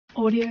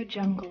Audio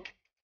Jungle.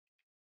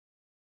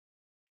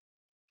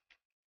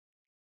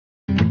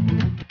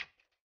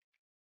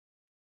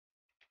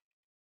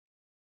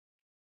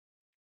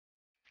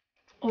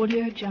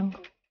 Audio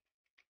Jungle.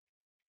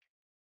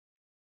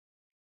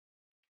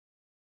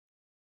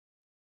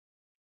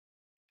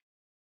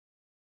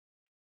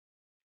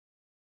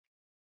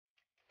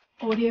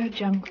 Audio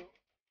Jungle.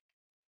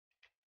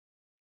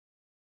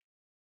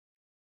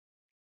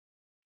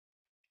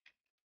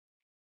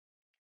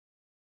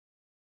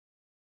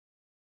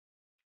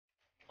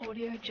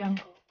 Audio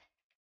Jungle.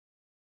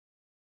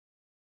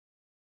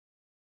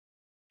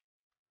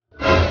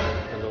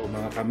 Hello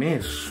mga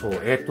kamis. So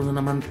eto na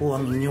naman po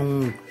ang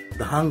inyong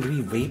The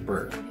Hungry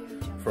Vapor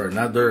for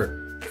another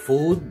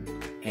food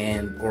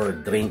and or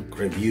drink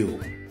review.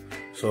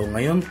 So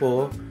ngayon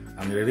po,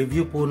 ang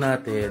review po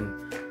natin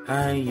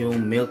ay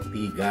yung milk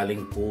tea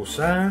galing po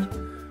sa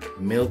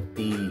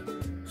MilkTea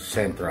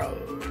Central.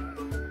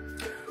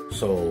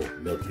 So,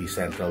 Milk Tea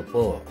Central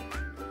po.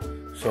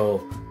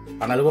 So,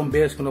 pangalawang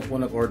beses ko na po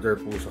nag-order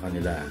po sa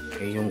kanila.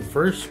 Eh, yung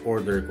first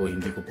order ko,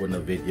 hindi ko po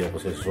na-video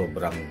kasi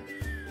sobrang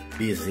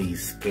busy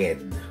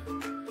schedule.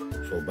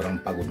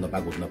 Sobrang pagod na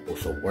po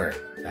sa work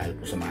dahil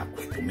po sa mga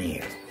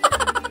customer.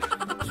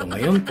 So,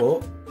 ngayon po,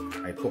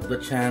 I took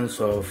the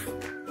chance of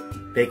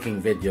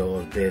taking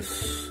video of this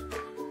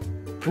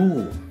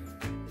two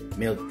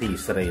milk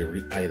teas that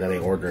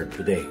I ordered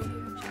today.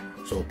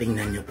 So,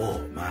 tingnan nyo po,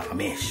 mga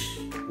kamis.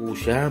 Po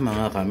siya,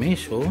 mga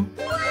kamis, oh.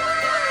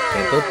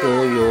 Ito po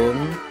yung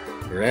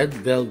red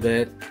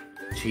velvet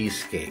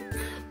cheesecake.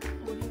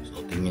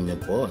 So, tingnan nyo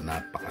po,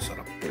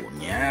 napakasarap po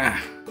niya.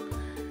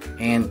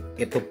 And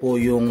ito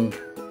po yung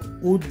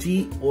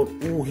uji or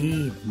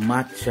uhi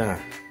matcha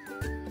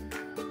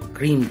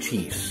cream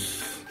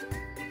cheese.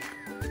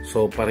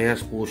 So,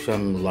 parehas po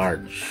siyang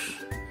large.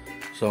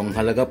 So, ang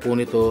halaga po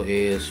nito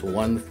is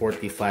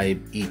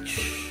 145 each.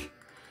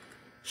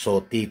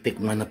 So,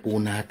 titikman na po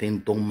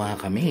natin itong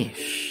mga kamis.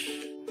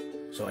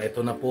 So,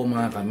 eto na po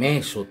mga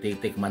kamis. So,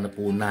 titikman na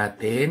po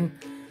natin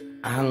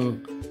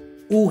ang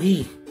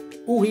uhi.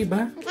 Uhi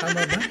ba?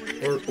 Tama ba?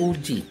 Or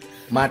uji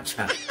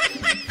matcha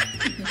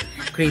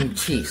cream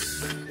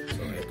cheese.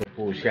 So, ito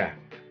po siya.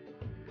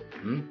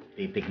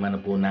 Titikman na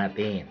po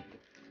natin.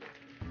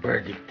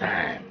 Verdict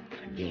time.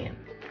 Again.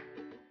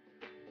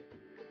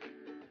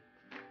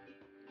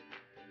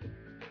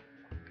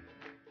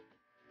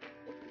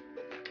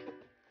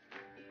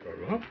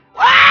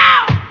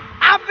 Wow!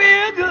 I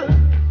feel good.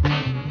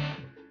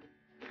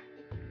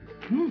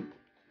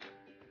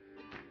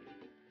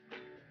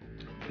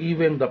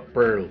 Even the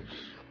pearls,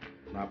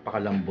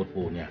 napakalambot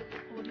po niya.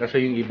 Kasi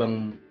yung ibang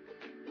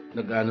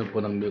nag-ano po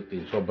ng milk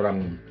tea,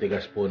 sobrang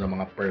tigas po ng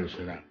mga pearls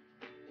nila.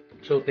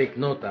 So take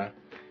note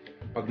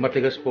pag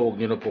matigas po, huwag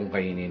nyo na pong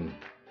kainin.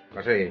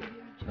 Kasi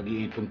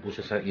nag-iipon po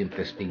siya sa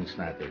intestines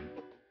natin.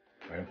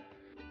 Okay?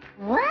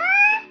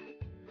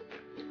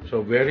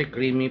 So very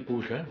creamy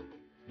po siya.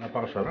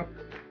 Napakasarap.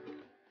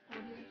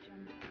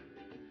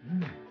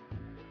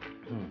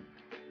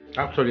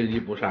 Actually, hindi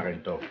po sa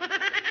akin to.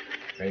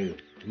 Kay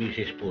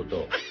misis po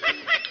to.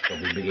 So,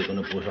 bibigay ko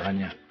na po sa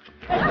kanya.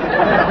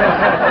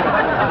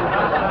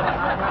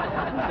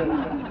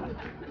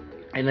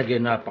 And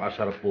again,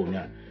 napakasarap po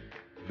niya.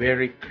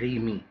 Very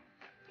creamy.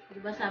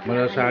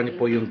 Malasahan niyo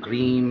po yung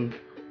cream,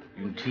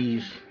 yung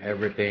cheese,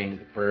 everything,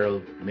 pearl,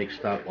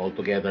 mixed up all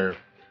together.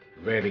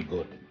 Very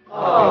good.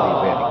 Very,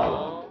 very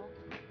good.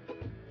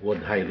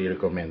 Would highly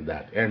recommend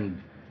that. And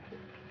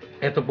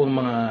ito pong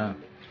mga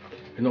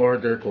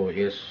in-order ko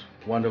is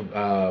one of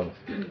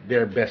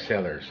their best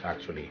sellers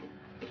actually.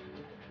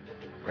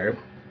 Okay?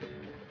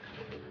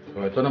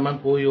 So ito naman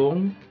po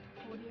yung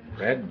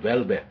red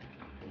velvet.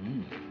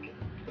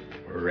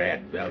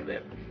 Red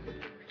velvet.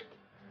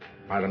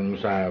 Parang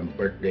sa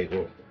birthday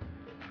ko.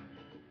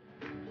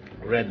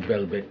 Red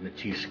velvet na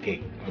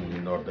cheesecake ang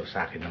in-order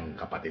sa akin ng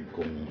kapatid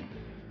kong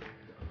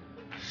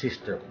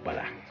sister ko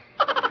pala.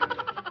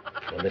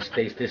 So let's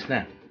taste this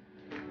na.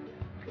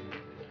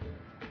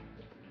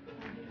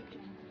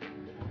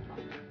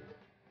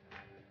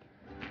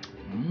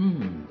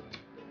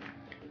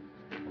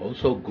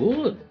 Also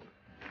good.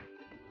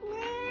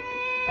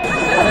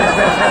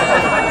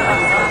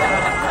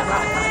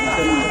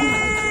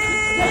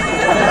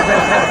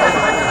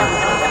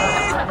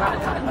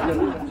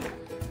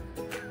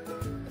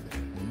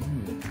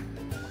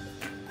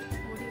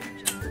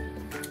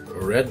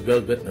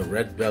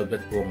 Red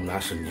velvet po ang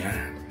lasa niya.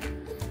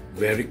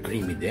 Very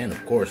creamy din,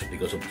 of course,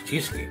 because of the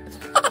cheesecake.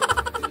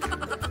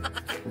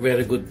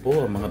 Very good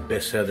po ang mga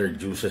bestseller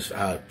juices.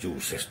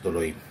 Juices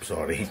tuloy.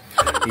 Sorry.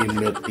 Yung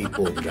milk tea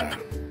po nila.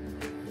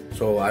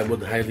 So, I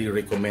would highly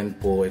recommend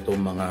po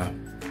itong mga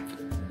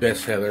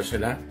bestsellers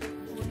nila.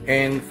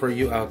 And for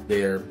you out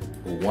there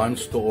who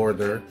wants to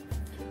order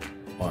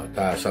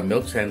sa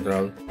Milk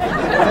Central,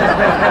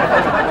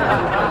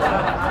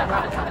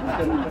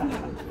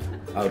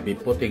 I'll be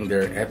putting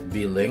their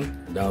FB link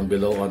down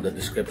below on the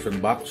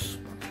description box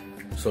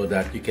so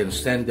that you can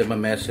send them a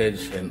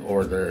message and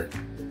order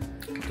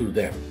to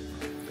them.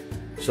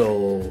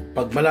 So,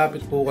 pag malapit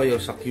po kayo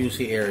sa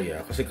QC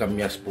area, kasi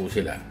kamyas po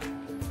sila,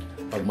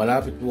 pag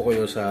malapit po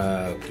kayo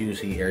sa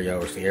QC area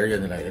or sa area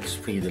nila, it's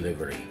free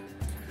delivery.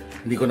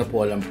 Hindi ko na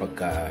po alam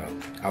pagka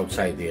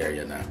outside the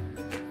area na.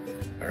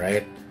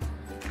 Alright?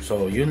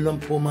 So, yun lang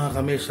po mga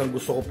kamis ang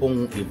gusto ko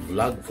pong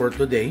i-vlog for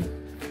today.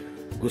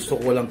 Gusto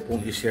ko lang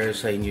pong i-share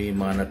sa inyo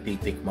yung mga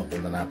natitikman ko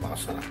na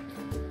napakasarap.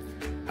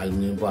 Alam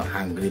niyo ba,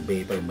 hungry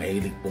vapor,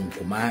 mahilig pong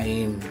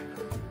kumain,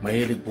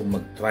 mahilig pong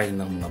mag-try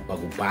ng mga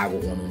bago-bago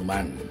kung ano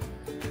naman.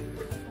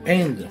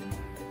 And,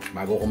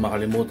 bago ko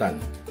makalimutan,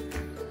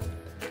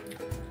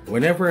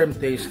 whenever I'm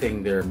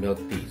tasting their milk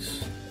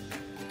teas,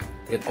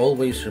 it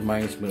always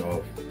reminds me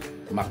of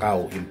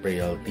Macau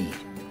Imperial Tea.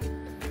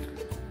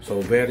 So,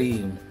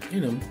 very,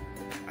 you know,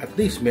 at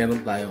least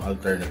meron tayong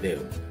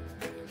alternative.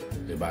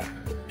 Diba?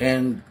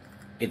 And,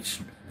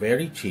 it's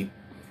very cheap.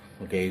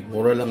 Okay?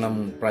 Mura lang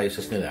ang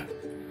prices nila.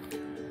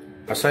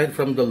 Aside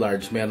from the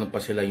large, meron pa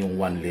sila yung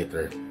 1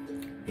 liter.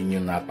 Yun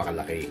yung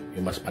napakalaki.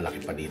 Yung mas malaki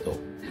pa dito.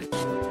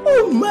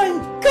 Oh my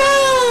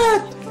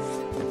God!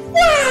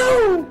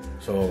 Wow!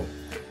 So,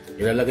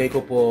 ilalagay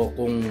ko po,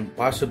 kung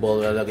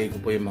possible, ilalagay ko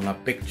po yung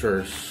mga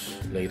pictures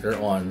later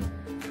on.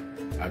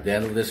 At the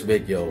end of this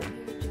video,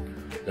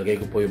 lagay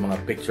ko po yung mga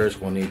pictures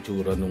kung ano yung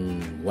itsura nung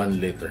 1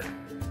 liter.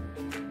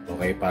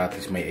 Okay? Para at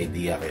least may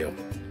idea kayo.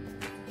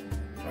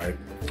 Alright?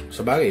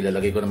 Sa bagay,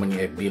 ilalagay ko naman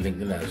yung FB link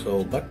nila.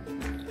 So, but,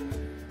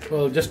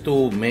 well, just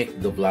to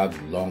make the vlog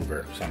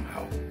longer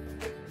somehow.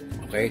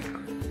 Okay?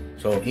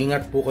 So,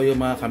 ingat po kayo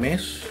mga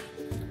kames.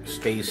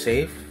 Stay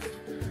safe.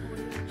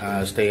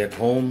 Stay at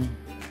home.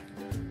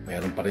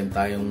 Meron pa rin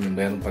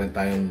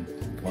tayong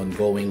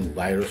ongoing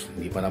virus.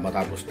 Hindi pa na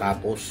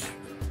matapos-tapos.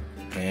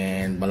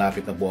 And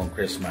malapit na po ang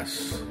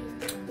Christmas.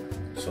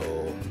 So,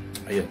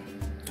 ayun.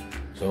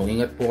 So,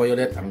 ingat po kayo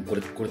ulit. Ang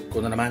kulit-kulit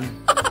ko na naman.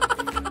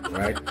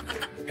 Right?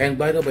 And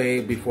by the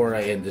way, before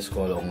I end this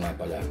call, ako nga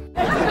pala.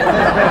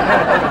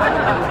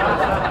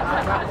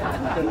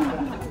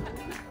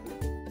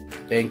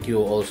 Thank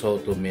you also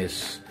to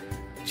Miss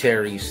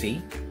Cherry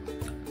C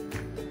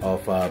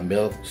of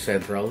MilkTea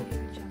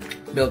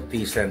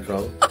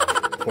Central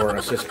for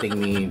assisting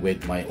me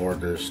with my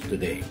orders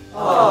today.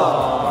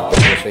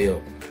 Thank you sa iyo,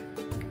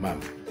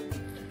 ma'am.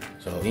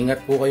 So,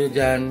 ingat po kayo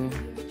dyan.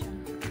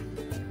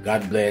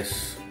 God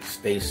bless.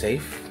 Stay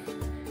safe.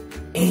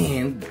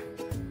 And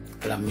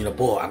alam niyo na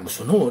po ang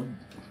sunod.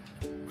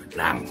 Wait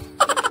lang.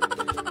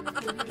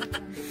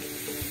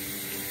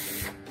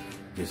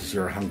 This is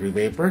your hungry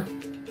vapor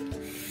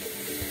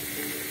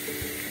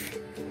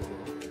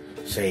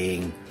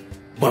saying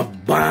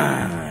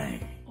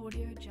bye-bye.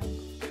 Audio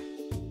Jungle.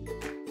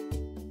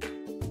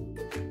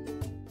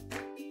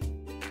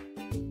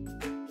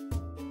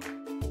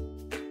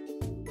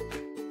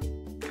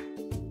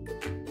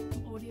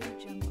 Audio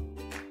Jungle.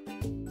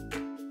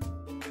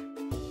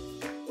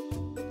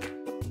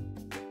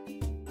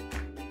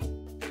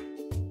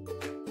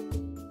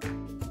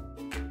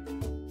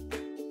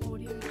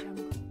 Audio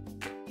Jungle.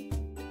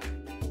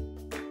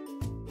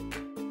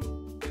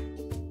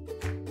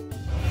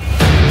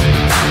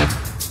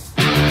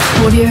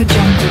 Audio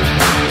Jungle.